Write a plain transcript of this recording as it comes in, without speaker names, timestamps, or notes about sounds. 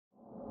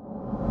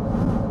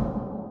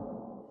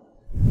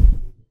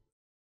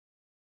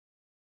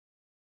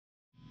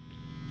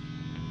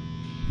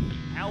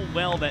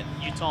well that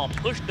Utah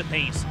pushed the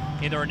pace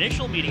in their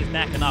initial meetings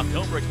back in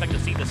October. Expect to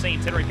see the same.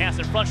 Tennery pass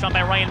in front, shot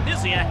by Ryan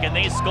Miziak, and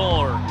they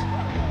score.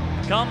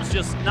 Comes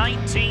just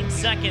 19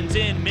 seconds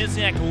in.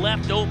 Miziak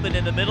left open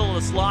in the middle of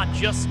the slot,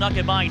 just snuck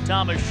it by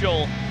Thomas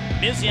Scholl.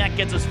 Miziak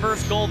gets his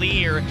first goal of the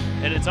year,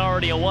 and it's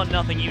already a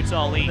 1-0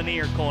 Utah lead. In the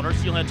near corner,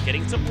 Steelheads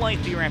getting some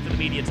life here after the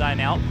media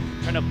timeout.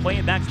 Trying to play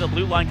it back to the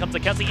blue line, comes to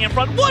Kessie in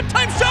front.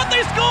 One-time shot,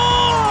 they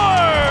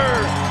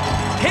score!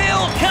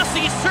 Hale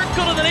Kessie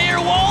circled to the near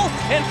wall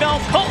and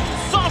found Colton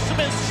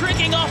Sosterman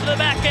streaking off the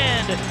back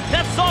end.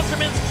 That's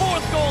Sosterman's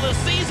 4th goal this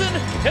season,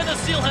 and the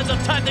Steelheads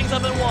have tied things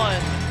up at 1.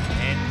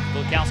 And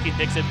Lukowski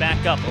picks it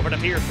back up, over to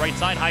Pierce, right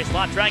side, high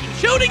slot, dragging,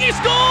 shooting, he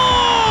scores!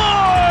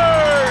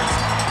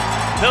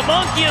 The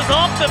monkey is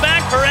off the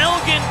back for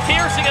Elgin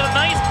Pierce. He got a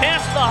nice pass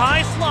to the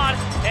high slot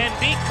and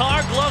beat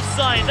Carr glove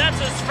side. That's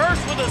his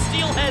first with the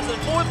Steelheads at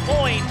 4th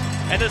point,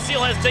 and the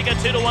Steelheads take a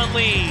 2-1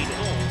 lead.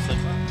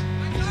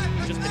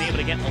 Just been able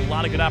to get a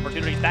lot of good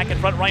opportunities. Back in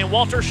front, Ryan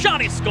Walters, shot,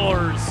 he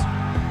scores.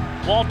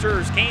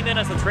 Walters came in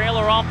as the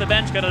trailer off the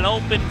bench, got an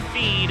open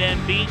feed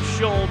and beat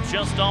Scholl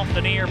just off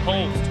the near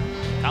post.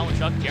 Colin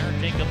Chuck, Jared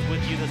Jacobs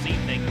with you this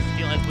evening.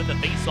 Steelheads with the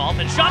face-off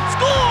and shot,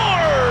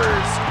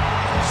 scores!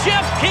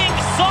 Jeff King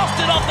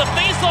sauced it off the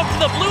face-off to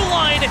the blue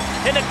line,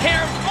 and a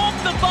carry off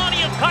the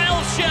body of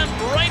Kyle Shem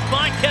right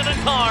by Kevin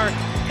Carr.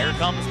 Here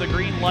comes the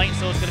green light,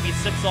 so it's going to be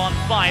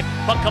 6-on-5.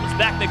 Puck comes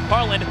back,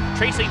 McFarland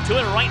tracing to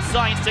it, right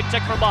side, stick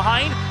check from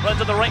behind, runs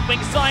to the right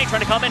wing side,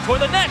 trying to come in toward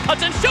the net,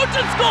 cuts and shoots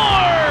and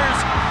scores!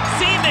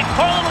 See,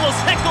 McFarland was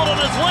heckled on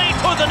his way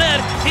toward the net.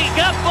 He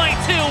got by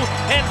 2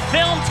 and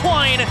found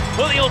Twine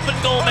with the open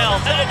goal mouth.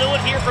 That'll do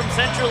it here from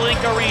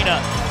CenturyLink Arena.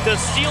 The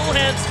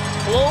Steelheads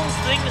close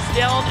things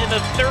down in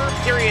the 3rd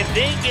period.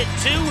 They get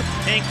 2,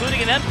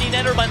 including an empty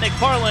netter by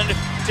McFarland,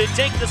 to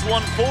take this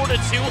one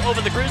 4-2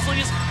 over the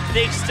Grizzlies.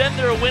 They extend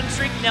their win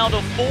streak now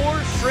to 4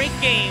 straight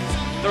games,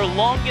 their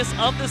longest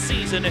of the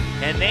season,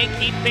 and they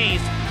keep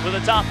pace with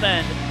the top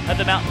end of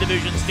the Mountain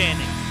Division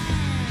standings.